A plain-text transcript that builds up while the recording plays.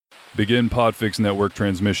Begin Podfix Network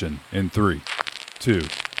transmission in 3, 2,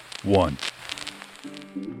 1.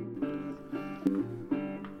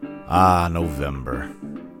 Ah, November.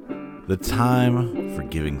 The time for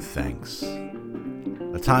giving thanks.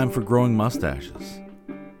 A time for growing mustaches.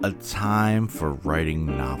 A time for writing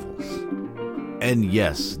novels. And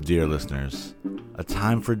yes, dear listeners, a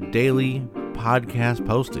time for daily podcast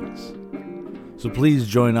postings. So please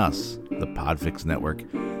join us, the Podfix Network,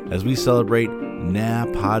 as we celebrate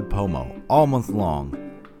NaPodPoMo all month long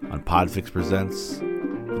on Podfix Presents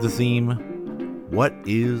with the theme, What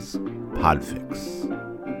is Podfix?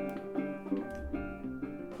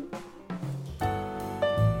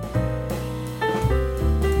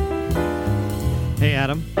 Hey,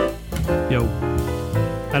 Adam. Yo.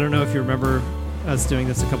 I don't know if you remember us doing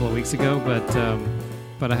this a couple of weeks ago,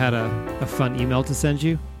 but I had a fun email to send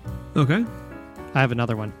you. Okay. I have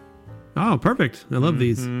another one. Oh, perfect. I love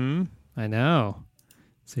these. I know.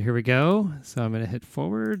 So here we go. So I'm going to hit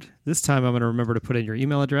forward. This time I'm going to remember to put in your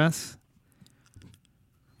email address.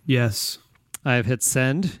 Yes. I have hit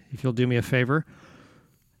send, if you'll do me a favor.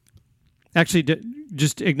 Actually,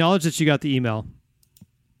 just acknowledge that you got the email.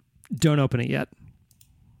 Don't open it yet.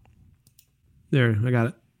 There, I got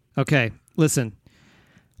it. Okay, listen.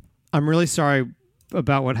 I'm really sorry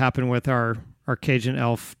about what happened with our Cajun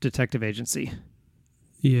Elf detective agency.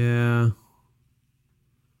 Yeah.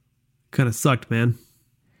 Kind of sucked, man.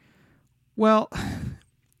 Well,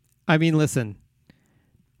 I mean, listen.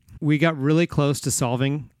 We got really close to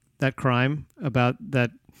solving that crime about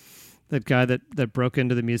that guy that broke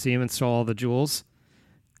into the museum and stole all the jewels,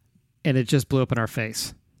 and it just blew up in our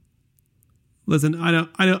face. Listen, I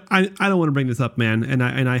don't want to bring this up, man. And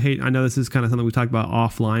I know this is kind of something we talked about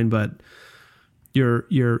offline, but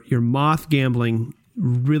your moth gambling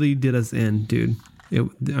really did us in, dude.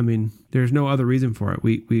 There's no other reason for it.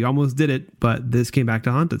 We almost did it, but this came back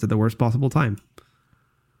to haunt us at the worst possible time.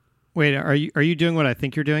 Wait, are you doing what I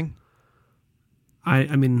think you're doing? I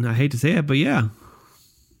hate to say it, but yeah.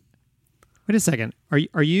 Wait a second.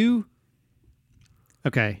 Are you?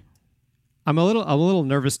 Okay. I'm a little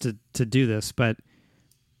nervous to do this, but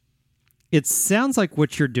it sounds like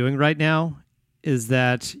what you're doing right now is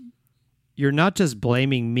that you're not just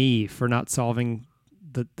blaming me for not solving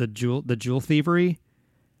the jewel thievery.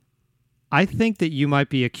 I think that you might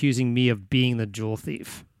be accusing me of being the jewel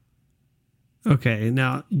thief. Okay,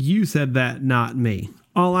 now you said that, not me.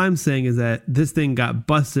 All I'm saying is that this thing got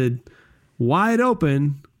busted wide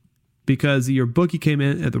open because your bookie came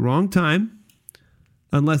in at the wrong time,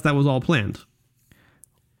 unless that was all planned.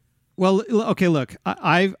 Well, okay, look,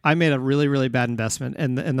 I made a really, really bad investment,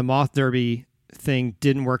 and the Moth Derby thing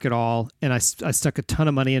didn't work at all, and I stuck a ton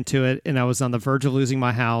of money into it, and I was on the verge of losing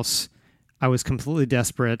my house. I was completely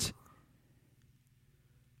desperate.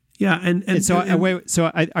 Yeah, and so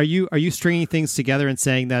are you stringing things together and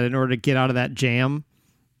saying that in order to get out of that jam,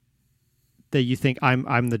 that you think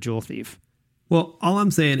I'm the jewel thief? Well, all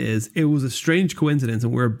I'm saying is it was a strange coincidence,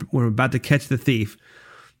 and we're about to catch the thief,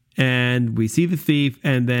 and we see the thief,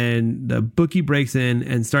 and then the bookie breaks in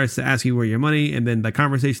and starts to ask you where your money, and then the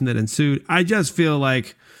conversation that ensued. I just feel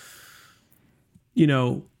like,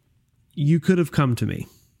 you could have come to me,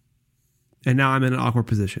 and now I'm in an awkward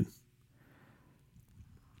position.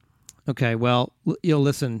 Okay, well,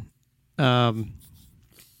 listen. That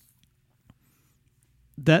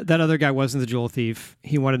other guy wasn't the jewel thief.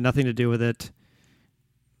 He wanted nothing to do with it.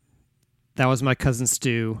 That was my cousin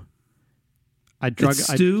Stu.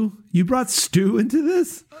 Stu? You brought Stu into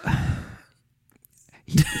this?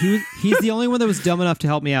 He's the only one that was dumb enough to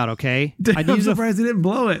help me out, okay? I'm surprised he didn't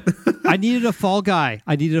blow it. I needed a fall guy,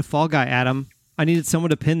 Adam. I needed someone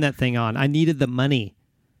to pin that thing on. I needed the money.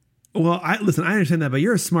 Well, I understand that, but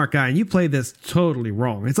you're a smart guy, and you played this totally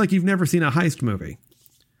wrong. It's like you've never seen a heist movie.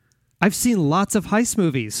 I've seen lots of heist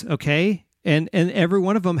movies, okay? And every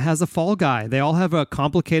one of them has a fall guy. They all have a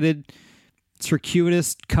complicated,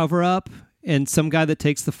 circuitous cover-up, and some guy that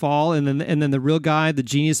takes the fall, and then the real guy, the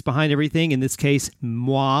genius behind everything, in this case,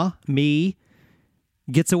 me,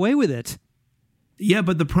 gets away with it. Yeah,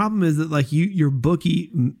 but the problem is that like your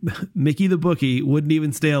bookie, Mickey the bookie, wouldn't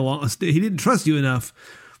even stay along. He didn't trust you enough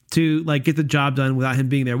to like get the job done without him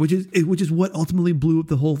being there, which is what ultimately blew up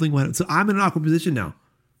the whole thing. So I'm in an awkward position now.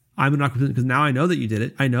 I'm in an awkward position because now I know that you did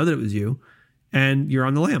it. I know that it was you, and you're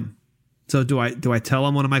on the lam. So do I tell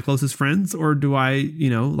him one of my closest friends, or do I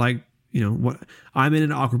what? I'm in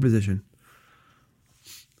an awkward position.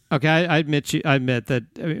 Okay, I admit that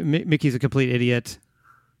Mickey's a complete idiot.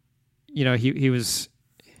 He's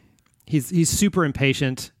super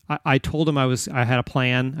impatient. I told him I had a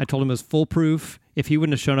plan. I told him it was foolproof. If he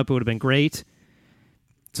wouldn't have shown up, it would have been great.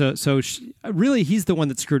 Really, he's the one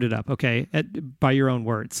that screwed it up, okay, by your own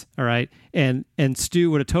words, all right? And Stu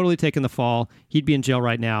would have totally taken the fall. He'd be in jail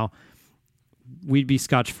right now. We'd be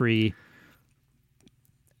scotch-free.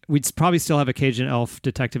 We'd probably still have a Cajun Elf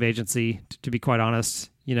detective agency, to be quite honest.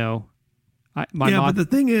 You know, but the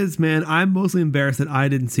thing is, man, I'm mostly embarrassed that I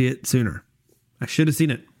didn't see it sooner. I should have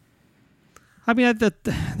seen it. I mean,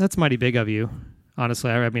 that's mighty big of you,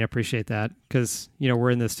 honestly. I mean, I appreciate that because, you know,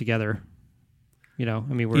 we're in this together. You know,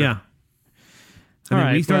 I mean, we're... Yeah.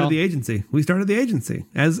 We started the agency. We started the agency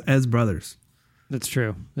as brothers. That's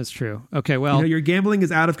true. That's true. Okay, well... You know, your gambling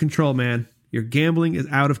is out of control, man. Your gambling is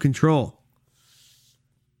out of control.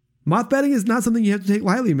 Moth betting is not something you have to take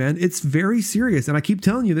lightly, man. It's very serious. And I keep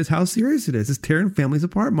telling you this, how serious it is. It's tearing families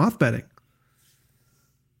apart, moth betting.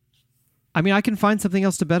 I mean, I can find something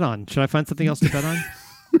else to bet on. Should I find something else to bet on?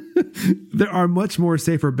 There are much more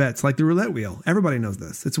safer bets, like the roulette wheel. Everybody knows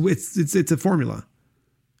this. It's a formula.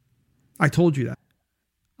 I told you that.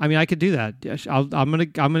 I mean, I could do that. I'm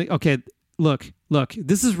gonna. Okay, look.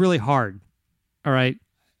 This is really hard. All right,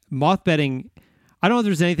 moth betting. I don't know if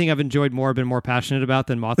there's anything I've enjoyed more, been more passionate about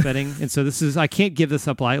than moth betting, and so I can't give this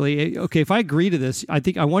up lightly. Okay, if I agree to this, I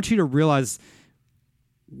want you to realize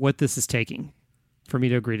what this is taking for me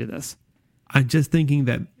to agree to this. I'm just thinking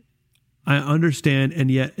that I understand,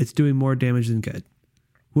 and yet it's doing more damage than good.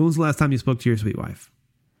 When was the last time you spoke to your sweet wife?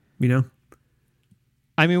 You know?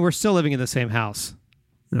 I mean, we're still living in the same house.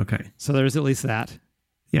 Okay. So there's at least that.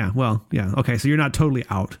 Yeah, well, yeah. Okay, so you're not totally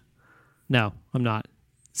out. No, I'm not.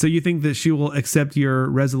 So you think that she will accept your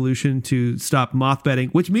resolution to stop moth betting,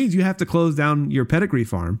 which means you have to close down your pedigree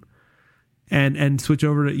farm and switch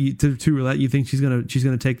over to roulette? You think she's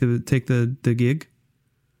gonna take the gig?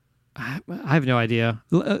 I have no idea.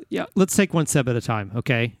 Yeah, let's take one step at a time,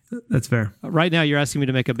 okay? That's fair. Right now, you're asking me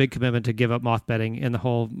to make a big commitment to give up moth betting and the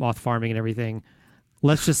whole moth farming and everything.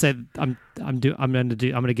 Let's just say I'm going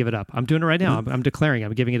to give it up. I'm doing it right now. I'm declaring.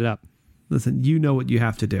 I'm giving it up. Listen, you know what you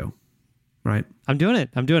have to do, right? I'm doing it.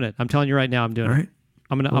 I'm telling you right now. I'm doing it.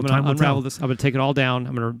 I'm gonna unravel this. I'm gonna take it all down.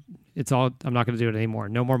 I'm not gonna do it anymore.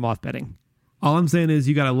 No more moth betting. All I'm saying is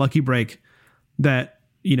you got a lucky break that,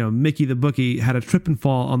 you know, Mickey the bookie had a trip and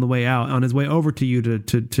fall on the way out, on his way over to you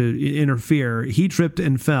to interfere. He tripped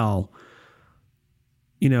and fell,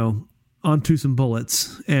 you know, onto some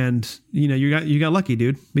bullets, and you know, you got lucky,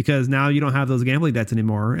 dude, because now you don't have those gambling debts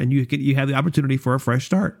anymore, and you have the opportunity for a fresh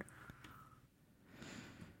start.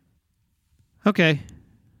 Okay,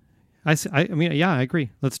 I mean, yeah, I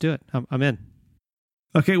agree. Let's do it. I'm in.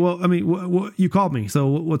 Okay, well, I mean, you called me, so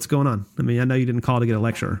what's going on? I mean, I know you didn't call to get a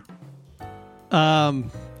lecture.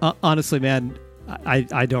 Honestly, man,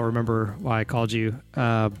 I don't remember why I called you.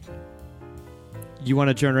 You want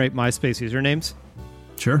to generate MySpace usernames?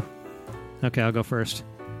 Sure. Okay, I'll go first.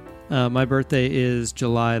 My birthday is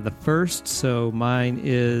July the 1st, so mine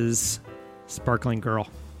is Sparkling Girl.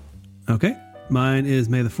 Okay. Mine is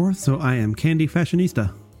May the 4th, so I am Candy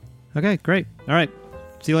Fashionista. Okay, great. All right.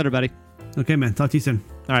 See you later, buddy. Okay, man. Talk to you soon.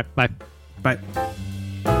 All right. Bye. Bye.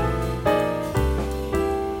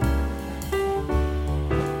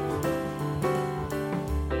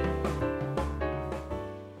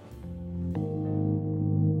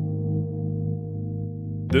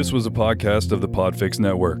 This was a podcast of the Podfix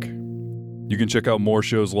Network. You can check out more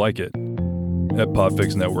shows like it at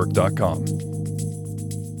podfixnetwork.com.